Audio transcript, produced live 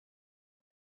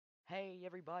Hey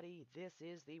everybody, this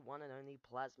is the one and only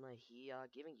Plasma here,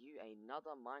 giving you another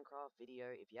Minecraft video.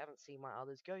 If you haven't seen my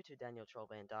others, go to Daniel Troll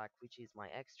Van Dyke, which is my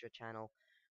extra channel,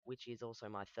 which is also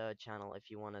my third channel if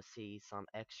you want to see some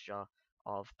extra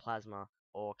of Plasma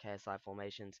or KSI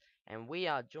formations. And we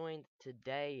are joined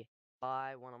today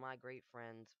by one of my great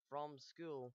friends from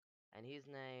school, and his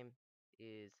name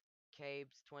is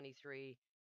Cabes23.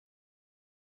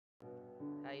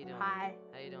 How you doing? Hi.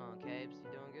 How you doing, Cabes? You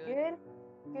doing good? Good.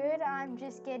 Good. I'm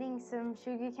just getting some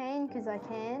sugarcane because I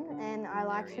can, and I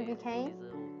like There he is, sugarcane. his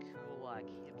little cool, like,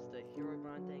 hipster hero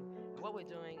grind thing. What we're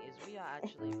doing is we are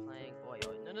actually playing. Oh, wait,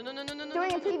 no, no, no, no, no, no, no, Doing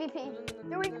no, a no, PvP.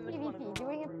 no, Doing a no, come on, PvP.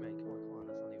 Doing a. roommate, come on,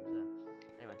 that's not even fair.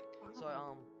 Anyway,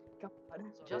 so God.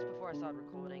 just before I started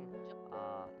recording,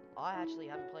 I actually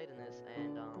haven't played in this,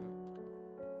 and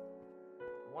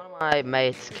one of my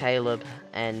mates, Caleb,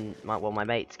 and my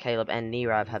mates Caleb and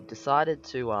Nirav have decided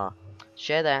to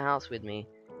share their house with me,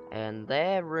 and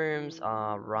their rooms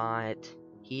are right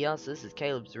here. So this is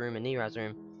Caleb's room and Nirav's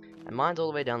room, and mine's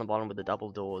all the way down the bottom with the double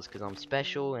doors because I'm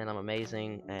special and I'm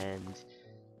amazing. And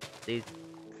these,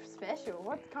 Special.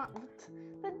 What can't?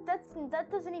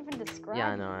 That doesn't even describe.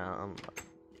 yeah, I know.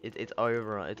 It's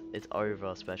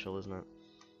over special, isn't it?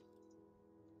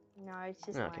 No, it's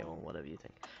just. Okay, lame. well, whatever you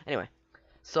think. Anyway.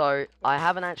 So, I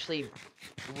haven't actually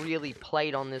really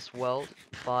played on this world,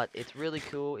 but it's really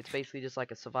cool. It's basically just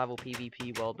like a survival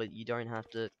PvP world, but you don't have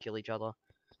to kill each other.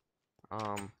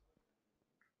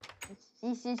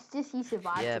 It's just you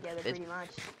survive Yeah, together pretty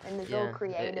much, and it's all yeah,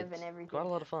 creative it's and everything. quite a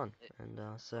lot of fun, and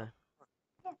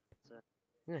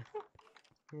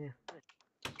yeah.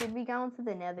 Should we go into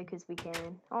the Nether because we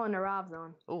can? Oh, Nirav's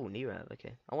on. Oh, nirav,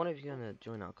 okay. I wonder if you're gonna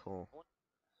join our call.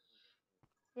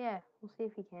 Yeah, we'll see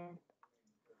if he can.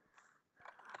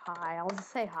 Hi. I'll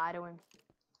just say hi to him.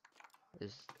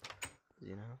 Is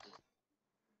you know?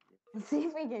 Let's see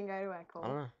if we can go to our call.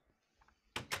 I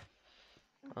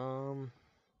don't know.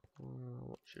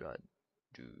 What should I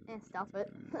do? And stuff it.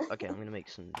 Okay, I'm gonna make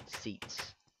some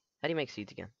seats. How do you make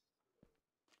seats again?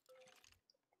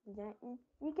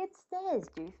 You get stairs,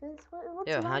 doofus. What's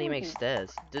Yeah, wrong how do you with make you?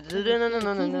 stairs? No,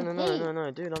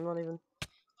 dude, I'm not even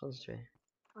concentrating.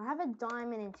 I have a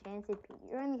diamond enchanted piece.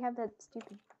 You only have that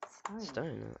stupid stone.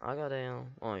 Stone? I got a,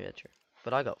 oh yeah, true.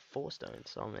 But I got 4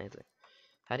 stones, so amazing.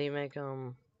 How do you make,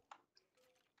 You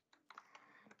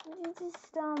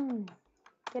just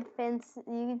get fence.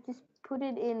 You just put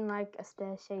it in like a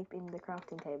stair shape in the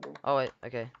crafting table. oh wait,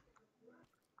 okay.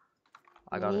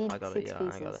 I got it, Six yeah,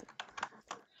 pieces. I got it.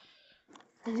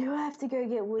 Do I have to go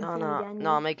get wood for you, Daniel?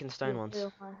 No, I'm making stone ones.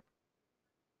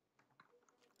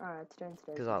 Alright, stone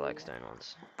stairs. Because I like stone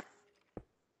ones.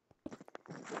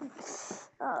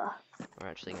 We're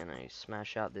actually gonna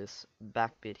smash out this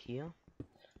back bit here,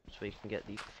 so we can get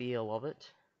the feel of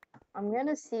it. I'm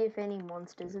gonna see if any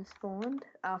monsters have spawned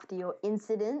after your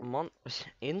incident.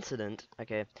 Incident?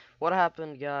 Okay. What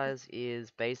happened, guys,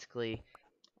 is basically,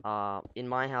 in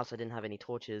my house I didn't have any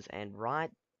torches, and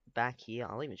right back here,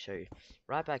 I'll even show you.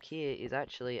 Right back here is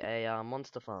actually a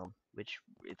monster farm, which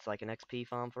it's like an XP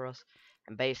farm for us.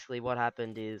 And basically what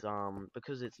happened is,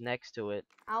 because it's next to it.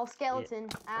 Our skeleton.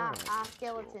 Our cool.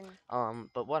 skeleton.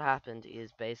 But what happened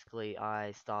is basically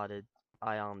I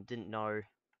didn't know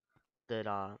that,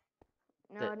 No,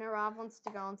 Nirav wants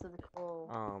to go onto the call.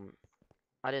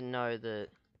 I didn't know that.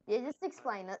 Yeah, just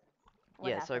explain it.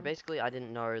 Yeah, so basically I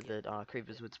didn't know that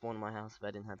creepers would spawn in my house if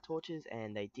I didn't have torches,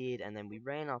 and they did, and then we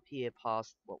ran up here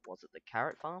past, what was it, the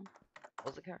carrot farm?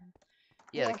 Was it carrot?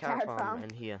 Yeah, the carrot farm,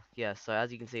 and here. Yeah, so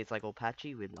as you can see, it's like all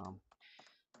patchy with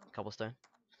cobblestone.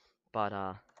 But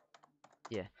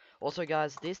yeah. Also,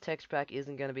 guys, this text pack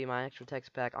isn't going to be my actual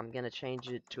text pack. I'm going to change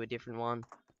it to a different one.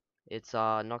 It's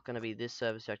not going to be this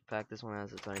service text pack. This one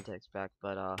has its own text pack,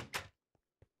 but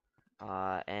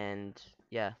and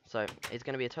yeah, so it's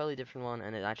going to be a totally different one,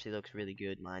 and it actually looks really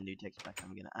good. My new text pack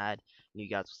I'm going to add, and you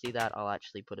guys will see that. I'll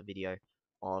actually put a video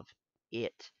of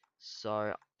it.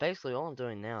 So basically all I'm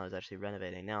doing now is actually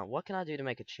renovating. Now, what can I do to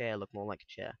make a chair look more like a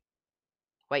chair?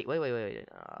 Wait,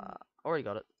 already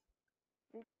got it.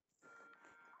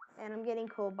 And I'm getting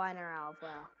called by Nirav.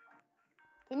 Wow.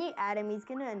 Can you add him? He's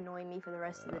gonna annoy me for the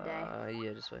rest of the day.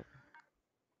 Yeah, just wait.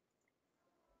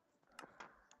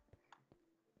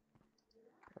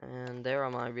 And there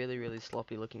are my really, really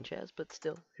sloppy looking chairs, but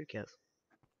still, who cares?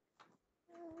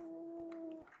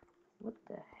 What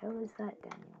the hell is that,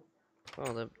 Daniel?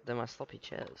 Well, they're my sloppy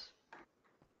chairs.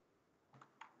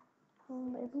 Oh,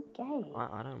 they look gay.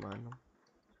 I don't mind them.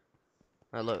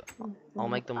 No, look, I'll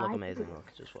make them look amazing.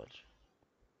 Look, just watch.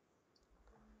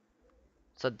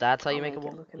 So that's how you make a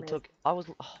wall? Oh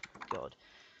my god.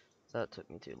 That took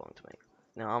me too long to make.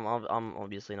 Now I'm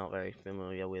obviously not very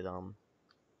familiar with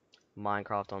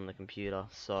Minecraft on the computer,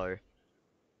 so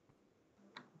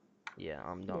yeah,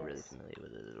 I'm not really Yes. familiar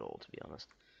with it at all, to be honest.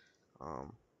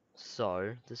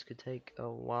 So this could take a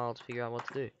while to figure out what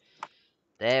to do.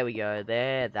 There we go.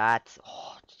 There, that's.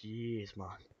 Oh, jeez, man.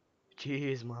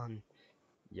 Jeez, man.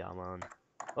 Yeah, man.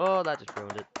 Oh, that just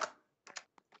ruined it.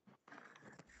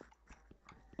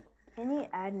 Can you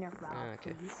add nirav,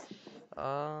 Okay. please?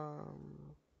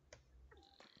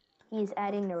 He's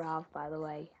adding nirav, by the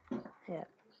way. Yeah.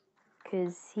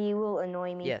 Because he will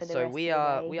annoy me Yeah. for the So rest we of the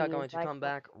are day. we He are is going to like, come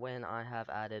back when I have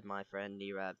added my friend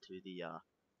nirav to the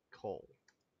call.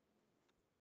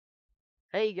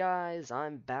 Hey guys,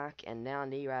 I'm back, and now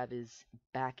nirav is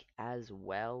back as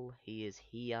well. He is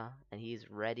here and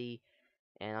he's ready,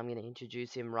 and I'm gonna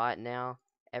introduce him right now.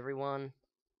 Everyone,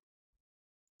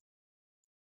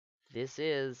 this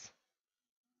is.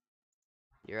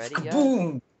 You ready, guys?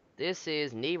 Kaboom! This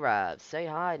is nirav. Say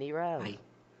hi, nirav. Hi.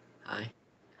 Hi.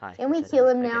 Hi. can He we said kill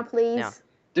hi. him now, Okay. Now, please?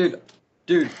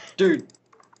 Dude.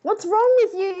 What's wrong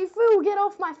with you, you fool? Get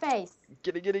off my face.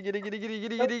 giddy.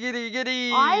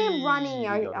 I am running. We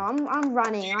got him. I'm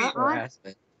running.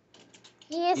 Harassment.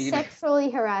 He is You, sexually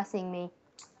harassing me.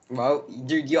 well,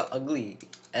 dude, you're ugly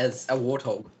as a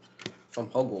warthog from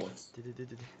Hogwarts.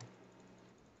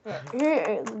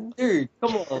 Dude,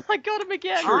 come on. I got him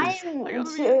again. I Truce. I am. got him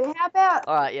again. How about?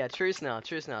 Alright, yeah, truce now.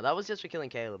 Truce now. That was just for killing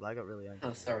Caleb. I got really angry.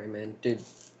 Oh, sorry, man. Dude,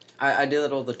 I do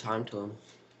that all the time to him.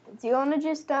 Do you want to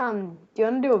just Do you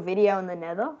want to do a video in the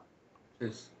Nether?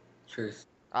 Truce.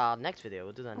 Next video.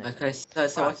 We'll do that next Okay, video.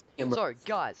 so Alright. what's the camera? So,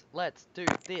 guys, let's do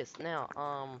this now.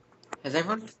 Has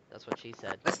everyone... That's what she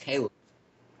said. Where's Caleb?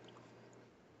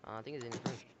 I think it's in his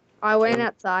room. I went Caleb,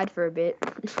 outside for a bit.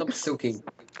 stop silking.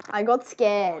 I got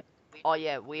scared. Oh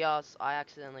yeah, I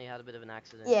accidentally had a bit of an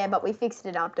accident. Yeah, but we fixed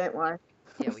it up. Don't worry.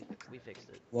 Yeah, we fixed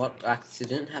it. What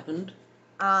accident happened?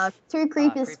 Two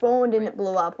creepers Creeper. spawned and it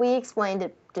blew up. We explained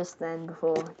it just then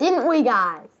before, didn't we,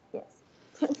 guys?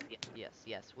 Yes.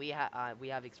 Yes. We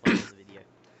have explained in the video.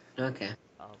 Okay.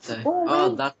 So,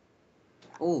 Oh, that...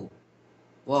 Oh.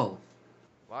 Whoa.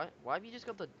 Why have you just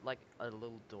got the a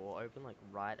little door open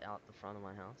right out the front of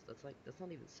my house? That's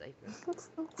not even safe, man. That's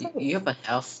not You, safe. you have a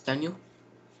house, Daniel?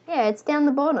 Yeah, it's down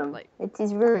the bottom. Like- It's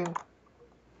his room.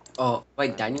 Oh,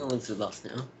 wait, Daniel lives with us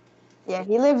now. Yeah,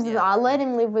 he lives. Yeah. I let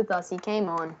him live with us. He came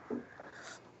on.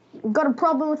 Got a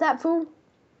problem with that fool?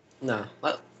 No.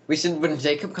 Well, we should, when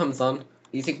Jacob comes on, do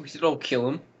you think we should all kill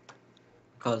him?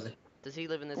 Because, Does he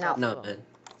live in this No. house? as no, well? man.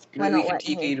 Why We not can let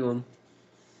TP him? to him.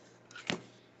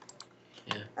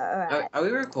 Yeah. Alright. Are we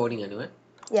recording anyway?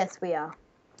 Yes, we are.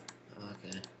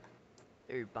 Okay.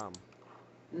 Ooh, bum.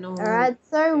 No. Alright,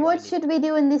 so Ooh, what really? should we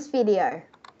do in this video?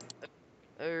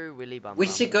 Ooh, Willy bum. We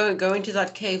bum. should go into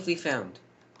that cave we found.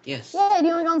 Yes. Yeah, do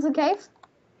you want to go into the cave?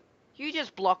 You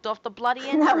just blocked off the bloody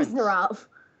That was entrance. Nirav.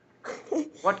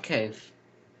 What cave?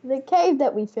 The cave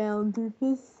that we found,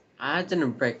 Doofus. I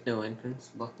didn't break no entrance,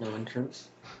 block no entrance.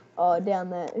 Oh,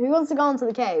 down there. Who wants to go into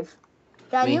the cave?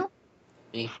 Daniel?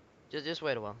 Me. Just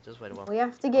wait a while. Just wait a while. We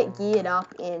have to get geared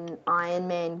up in Iron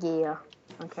Man gear.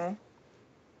 Okay.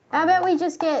 How about we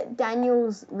just get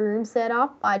Daniel's room set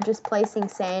up by just placing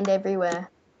sand everywhere?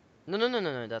 No.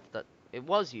 That. It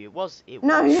was you. It was.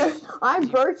 No, was. I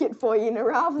broke it for you,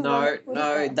 Nirav.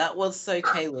 No, that was so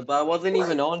Caleb. I wasn't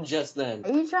even on just then.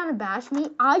 Are you trying to bash me?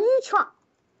 Are you trying?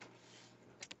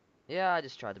 Yeah, I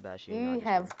just tried to bash you. You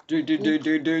have Dude.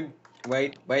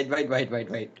 Wait.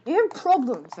 you have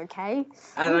problems, okay?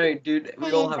 I don't know, dude.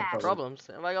 We all have problems. Problems.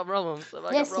 Have I got problems? Have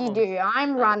I Yes, got you problems? do. I'm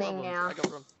I got running problems. now. I got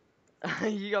problems.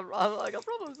 I got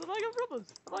problems. Have I got problems?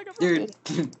 Have I got problems?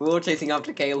 Dude, we're all chasing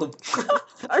after Caleb.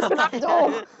 Open up the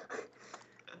door.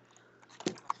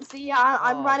 See,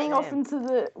 I'm Oh, running off damn. into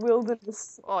the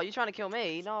wilderness. Oh, you trying to kill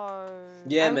me? No.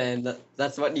 Yeah, man,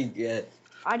 that's what you get.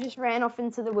 I just ran off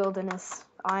into the wilderness.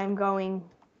 I'm going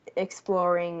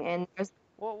exploring, and there's...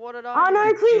 What did I Oh do?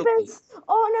 no, creepers!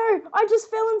 Oh no, I just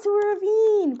fell into a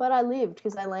ravine, but I lived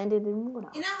because I landed in water.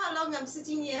 You know how long I'm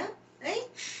sitting here? Hey,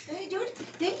 dude,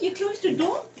 then you close the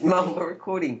door. Mom, we're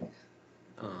recording.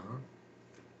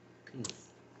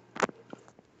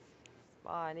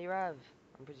 Bye, Nirav.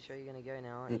 I'm pretty sure you're gonna go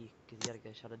now, aren't you? Because you gotta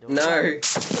go shut a door. No.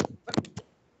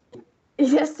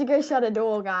 He has to go shut a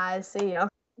door, guys. See ya.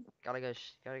 Gotta go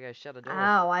shut a door.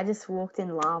 Ow, I just walked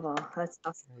in lava. That's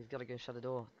us. He's gotta go shut a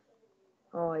door.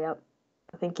 Oh, yep.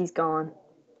 I think he's gone.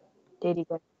 Did he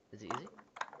go? Is it easy?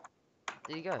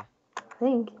 Did he go?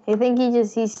 I think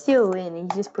he's still in. He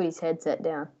just put his headset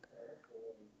down.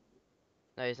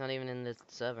 No, he's not even in the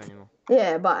server anymore.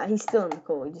 Yeah, but he's still in the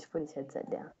call. He just put his headset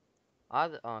down. Oh,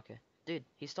 okay. Dude,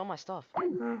 he stole my stuff.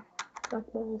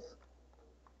 Duck balls.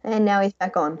 And now he's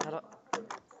back on. How do...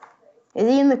 Is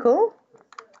he in the call?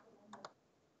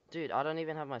 Dude, I don't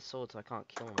even have my sword, so I can't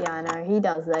kill him. Yeah, I know. He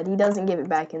does that. He doesn't give it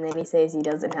back, and then he says he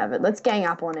doesn't have it. Let's gang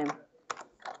up on him.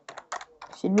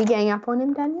 Should we gang up on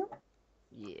him, Daniel?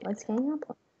 Yeah. Let's gang up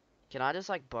on Can I just,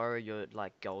 like, borrow your,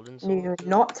 like, golden him. sword? You're to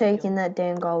not kill taking him? that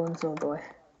damn golden sword, boy.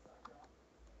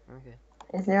 Okay.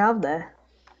 Is there up there?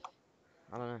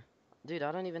 I don't know. Dude,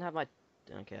 I don't even have my...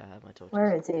 Okay, I have my torches.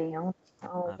 Where is he? I Oh, have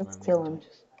my let's wooden kill him.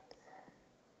 torches.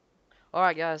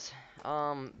 Alright, guys.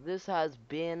 This has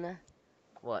been...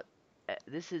 What?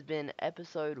 This has been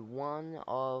episode 1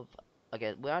 of...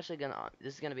 Okay, we're actually gonna...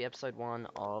 this is gonna be episode 1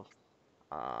 of...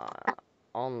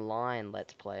 online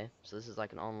Let's Play. So this is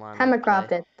like an online Let's Hammercraft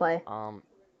Play. Let's Play. Um...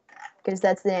 Because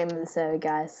that's the name of the server,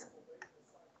 guys.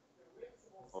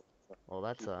 Well,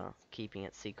 that's, keeping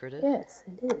it secretive. Yes,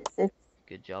 it is. It's...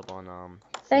 Good job on,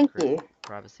 Thank secret you.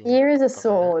 privacy. Here is a Stuff like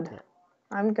sword. that.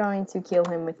 I'm going to kill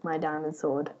him with my diamond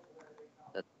sword.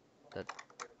 Dude,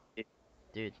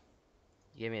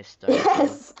 you gave me a stone sword.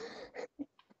 Yes!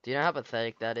 Do you know how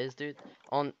pathetic that is, dude?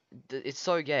 It's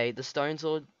so gay. The stone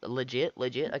sword, legit,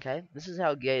 okay? This is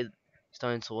how gay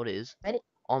stone sword is. Ready?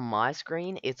 On my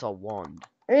screen, it's a wand.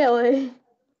 Really?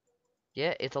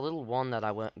 Yeah, it's a little wand that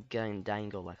I won't going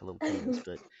dangle like a little penis,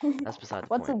 but that's beside the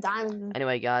What's a point. diamond?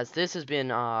 Anyway, guys, this has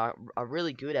been a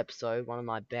really good episode, one of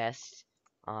my best.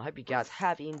 I hope you guys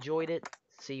have enjoyed it.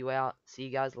 See you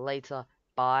guys later.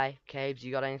 Bye. Caves,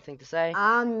 you got anything to say?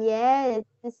 Yeah,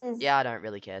 this is... Yeah, I don't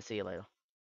really care. See you later.